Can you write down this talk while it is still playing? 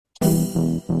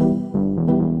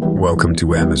Welcome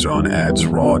to Amazon Ads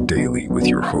Raw Daily with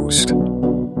your host,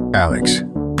 Alex.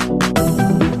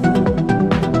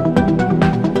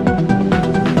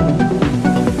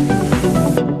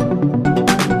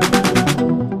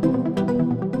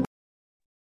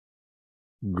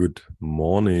 Good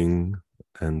morning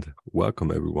and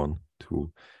welcome everyone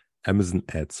to Amazon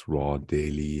Ads Raw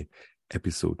Daily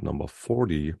episode number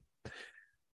 40.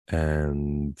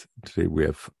 And today we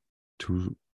have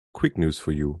two quick news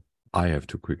for you. I have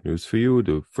two quick news for you.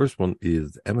 The first one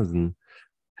is Amazon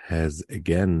has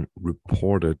again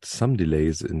reported some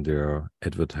delays in their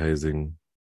advertising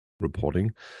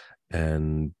reporting.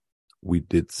 And we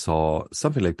saw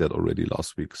something like that already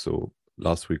last week. So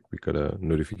last week, we got a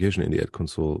notification in the ad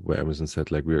console where Amazon said,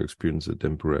 we are experiencing a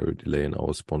temporary delay in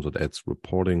our sponsored ads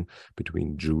reporting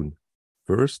between June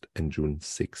 1st and June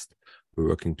 6th. We're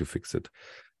working to fix it.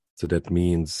 So that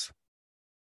means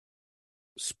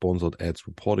sponsored ads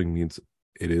reporting means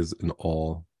it is in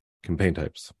all campaign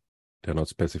types. They're not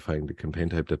specifying the campaign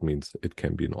type. That means it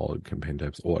can be in all campaign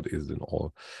types or it is in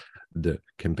all the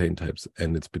campaign types.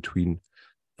 And it's between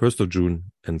 1st of June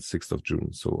and 6th of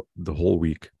June. So the whole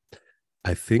week.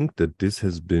 I think that this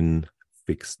has been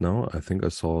fixed now. I think I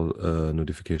saw a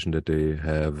notification that they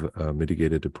have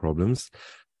mitigated the problems.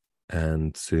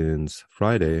 And since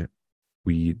Friday,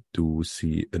 we do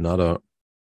see another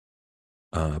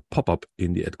pop-up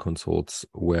in the ad consoles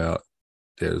where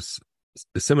there's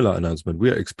a similar announcement. We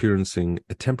are experiencing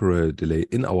a temporary delay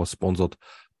in our sponsored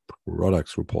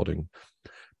products reporting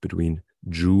between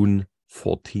June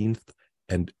 14th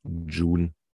and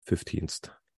June 15th.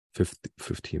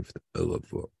 15th.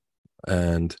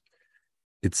 And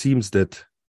it seems that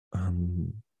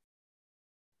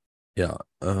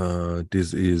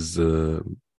this is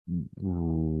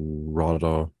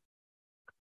rather,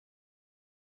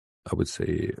 I would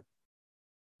say,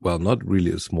 well, not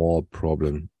really a small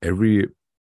problem. Every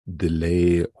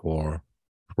delay or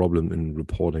problem in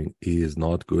reporting is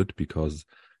not good, because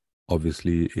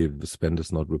obviously if the spend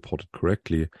is not reported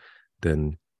correctly,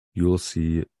 then you'll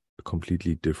see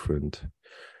completely different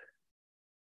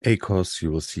ACOS,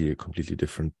 you will see a completely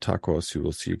different TACOS, you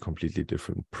will see a completely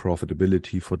different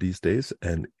profitability for these days.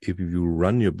 And if you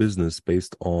run your business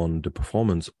based on the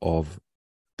performance of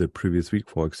the previous week,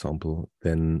 for example,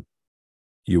 then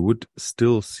you would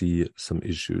still see some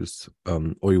issues,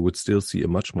 or you would still see a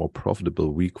much more profitable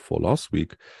week for last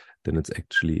week than it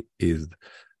actually is.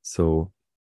 So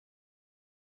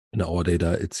in our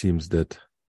data, it seems that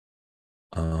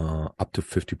up to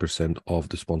 50% of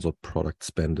the sponsored product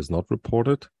spend is not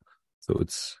reported. So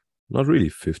it's not really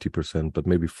 50%, but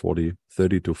maybe 30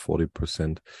 to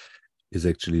 40% is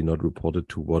actually not reported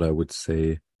to what I would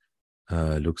say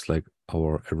looks like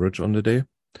our average on the day.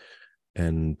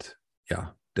 And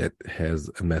that has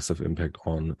a massive impact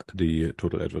on the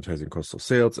total advertising cost of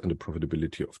sales and the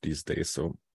profitability of these days.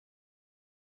 So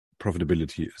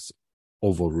profitability is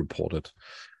over-reported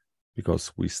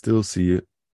because we still see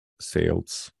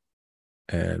sales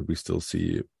and we still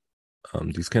see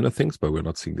these kind of things, but we're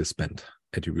not seeing the spend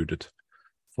attributed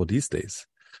for these days.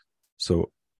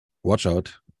 So watch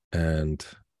out and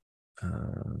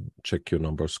check your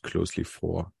numbers closely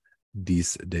for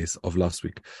these days of last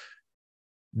week.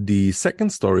 The second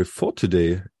story for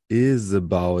today is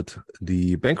about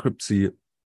the bankruptcy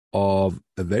of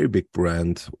a very big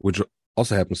brand, which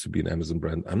also happens to be an Amazon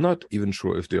brand. I'm not even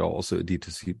sure if they are also a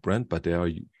D2C brand, but they are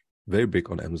very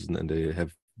big on Amazon, and they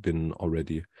have been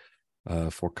already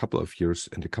for a couple of years.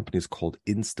 And the company is called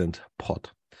Instant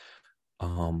Pot.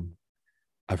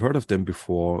 I've heard of them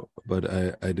before, but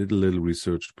I did a little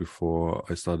research before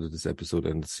I started this episode,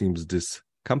 and it seems this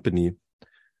company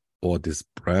or this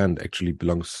brand actually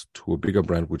belongs to a bigger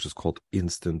brand, which is called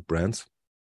Instant Brands.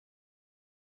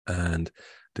 And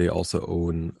they also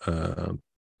own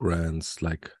brands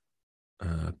like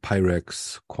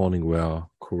Pyrex, Corningware,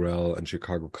 Corel, and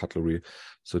Chicago Cutlery.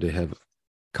 So they have a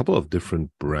couple of different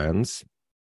brands,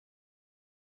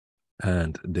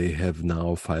 and they have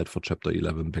now filed for Chapter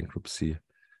 11 bankruptcy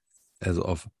as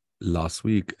of last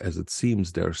week, as it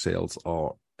seems their sales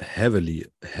are heavily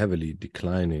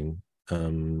declining. I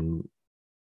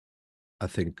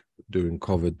think during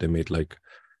COVID they made like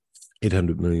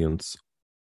 800 millions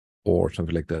or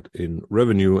something like that in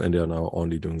revenue, and they are now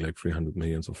only doing like 300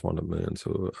 millions or 400 million.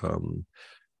 So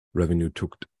revenue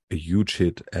took a huge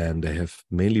hit, and they have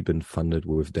mainly been funded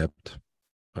with debt,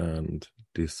 and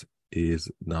this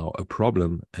is now a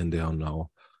problem, and they are now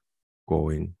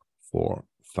going for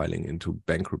filing into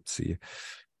bankruptcy.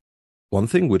 One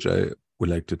thing which I would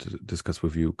like to discuss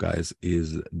with you guys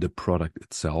is the product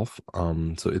itself.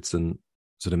 So it's an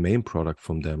So the main product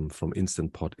from them, from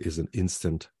Instant Pot, is an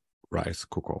instant rice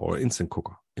cooker or instant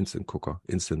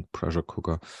pressure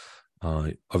cooker.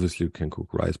 Obviously, you can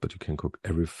cook rice, but you can cook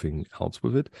everything else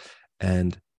with it.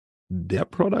 And their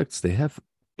products, they have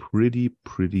pretty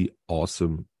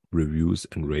awesome reviews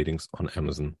and ratings on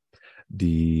Amazon.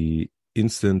 The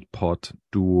Instant Pot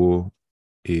Duo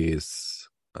is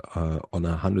on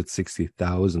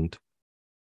 160,000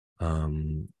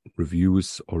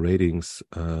 reviews or ratings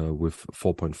with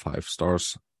 4.5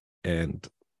 stars, and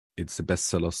it's the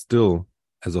bestseller still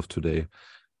as of today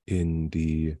in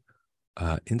the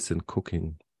instant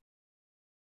cooking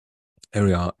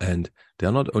area. And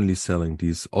they're not only selling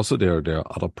these, also there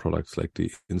are other products like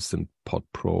the Instant Pot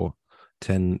Pro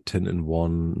 10 in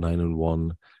 1, 9 in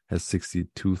 1 has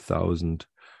 62,000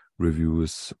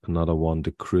 reviews. Another one,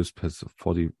 the Crisp, has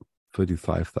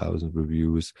 35,000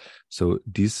 reviews. So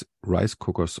these rice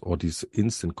cookers or these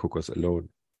instant cookers alone,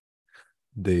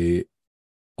 they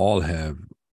all have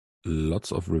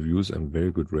lots of reviews and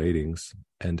very good ratings.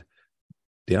 And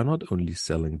they are not only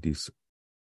selling these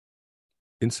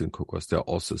instant cookers, they're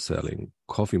also selling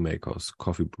coffee makers,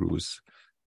 coffee brews.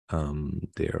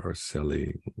 They are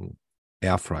selling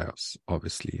air fryers,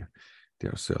 obviously. They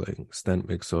are selling stand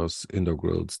mixers, indoor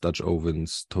grills, Dutch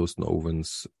ovens, toaster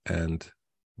ovens, and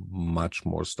much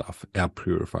more stuff, air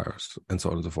purifiers, and so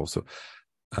on and so forth. So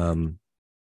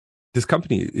this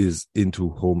company is into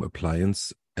home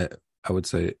appliance, I would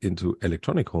say into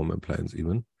electronic home appliance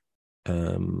even,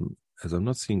 as I'm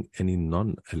not seeing any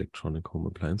non-electronic home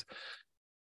appliance.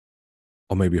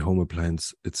 Or maybe home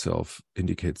appliance itself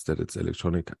indicates that it's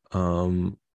electronic.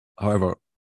 However,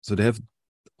 so they have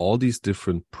all these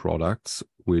different products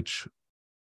which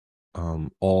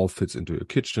all fits into your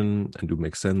kitchen and do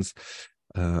make sense.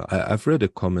 I've read a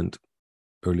comment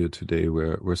earlier today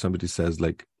where somebody says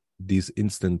like these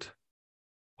instant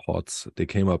pots, they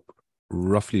came up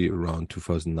roughly around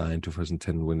 2009,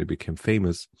 2010 when they became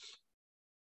famous.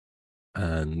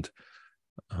 And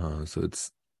so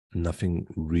it's nothing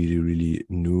really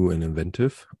new and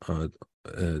inventive.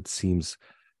 It seems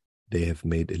they have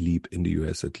made a leap in the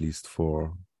US, at least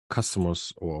for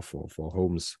customers or for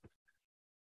homes,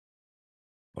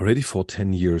 already for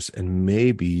 10 years. And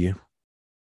maybe,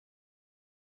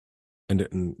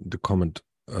 and the comment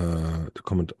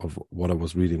of what I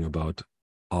was reading about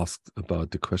asked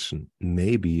about the question,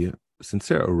 maybe since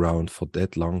they're around for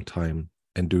that long time,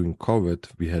 and during COVID,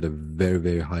 we had a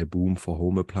very high boom for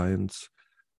home appliance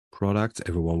products.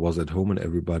 Everyone was at home and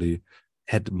everybody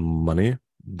had money.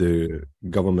 The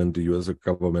government, the US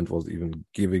government, was even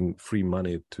giving free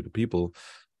money to the people,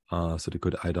 so they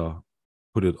could either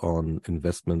put it on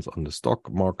investments on the stock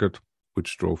market,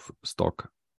 which drove the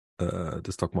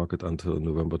stock market until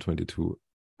November 22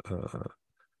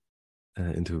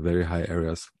 into very high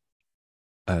areas,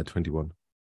 21,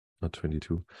 not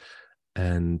 22,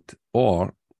 and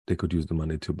or they could use the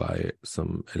money to buy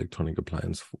some electronic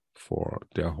appliance for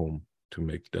their home to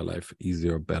make their life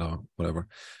easier, better, whatever.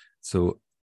 So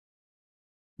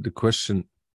the question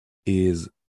is,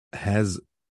 has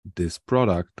this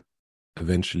product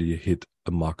eventually hit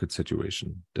a market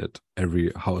saturation that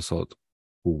every household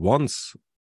who wants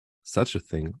such a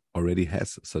thing already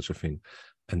has such a thing,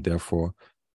 and therefore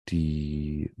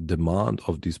the demand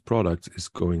of these products is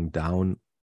going down?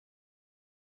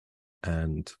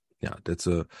 And yeah, that's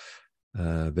a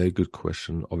very good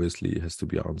question. Obviously, it has to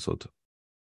be answered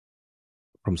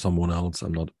from someone else.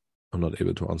 I'm not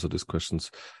able to answer these questions,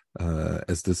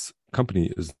 as this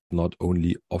company is not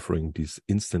only offering these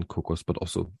instant cookers, but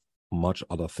also much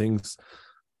other things,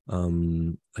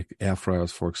 like air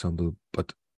fryers, for example.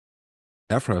 But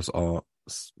air fryers are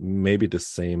maybe the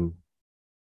same,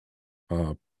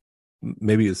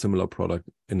 maybe a similar product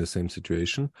in the same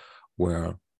situation,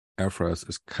 where air fryers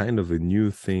is kind of a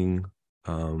new thing.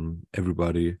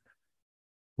 Everybody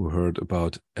who heard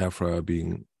about air fryer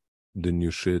being the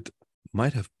new shit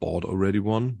might have bought already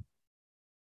one,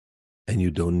 and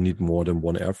you don't need more than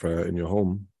one air fryer in your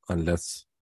home unless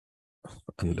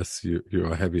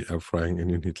you're heavy air frying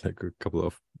and you need like a couple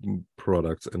of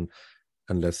products, and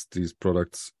unless these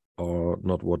products are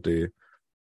not what they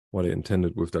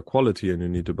intended with their quality and you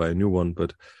need to buy a new one.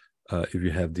 But if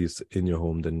you have these in your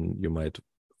home, then you might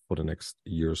for the next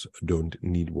years don't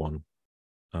need one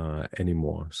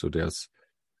anymore. So there's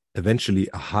eventually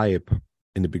a hype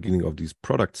in the beginning of these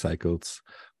product cycles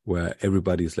where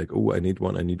everybody's like, oh, I need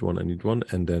one.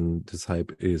 And then this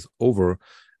hype is over.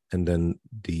 And then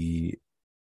the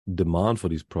demand for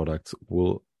these products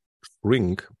will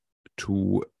shrink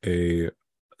to a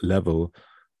level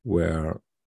where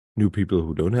New people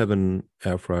who don't have an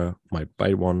air fryer might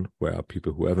buy one, where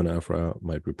people who have an air fryer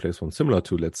might replace one, similar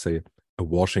to, let's say, a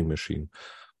washing machine,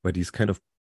 where these kind of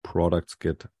products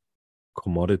get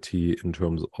commodity in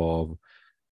terms of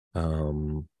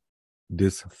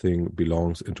this thing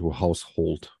belongs into a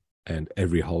household and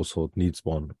every household needs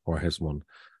one or has one.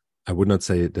 I would not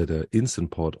say that an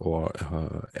Instant Pot or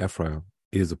air fryer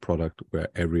is a product where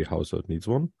every household needs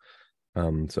one.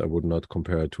 So I would not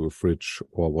compare it to a fridge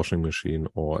or a washing machine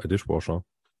or a dishwasher,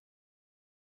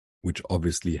 which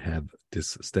obviously have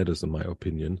this status, in my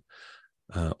opinion,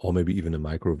 or maybe even a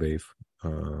microwave.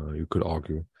 You could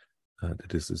argue that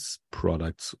this is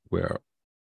products where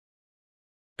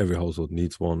every household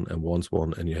needs one and wants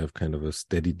one, and you have kind of a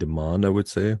steady demand, I would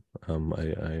say.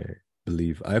 I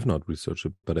believe, I have not researched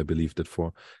it, but I believe that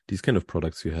for these kind of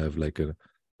products, you have like a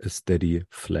steady,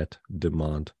 flat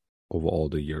demand over all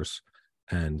the years.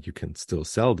 And you can still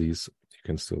sell these, you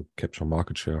can still capture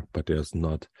market share, but there's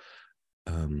not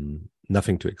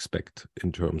nothing to expect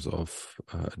in terms of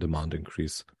demand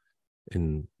increase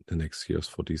in the next years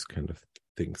for these kind of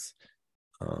things.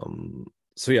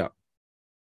 So yeah,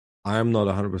 I'm not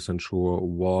 100% sure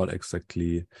what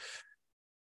exactly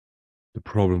the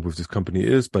problem with this company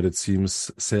is, but it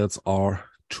seems sales are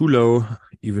too low,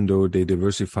 even though they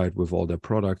diversified with all their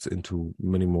products into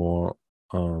many more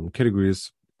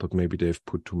categories. But maybe they've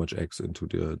put too much eggs into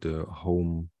the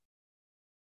home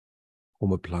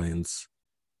appliance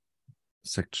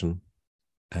section,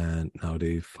 and now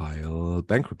they file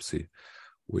bankruptcy,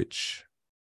 which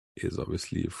is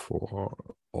obviously for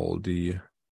all the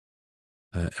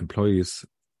employees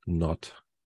not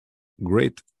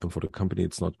great, and for the company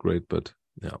it's not great. But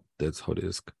yeah, that's how it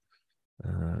is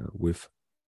with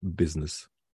business.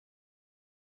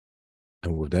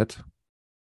 And with that,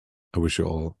 I wish you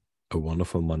all a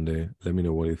wonderful Monday. Let me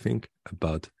know what you think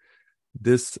about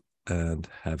this and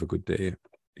have a good day.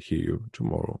 Hear you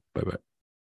tomorrow. Bye-bye.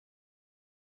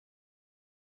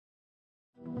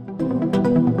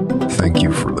 Thank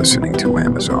you for listening to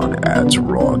Amazon Ads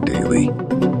Raw Daily.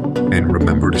 And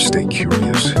remember to stay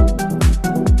curious.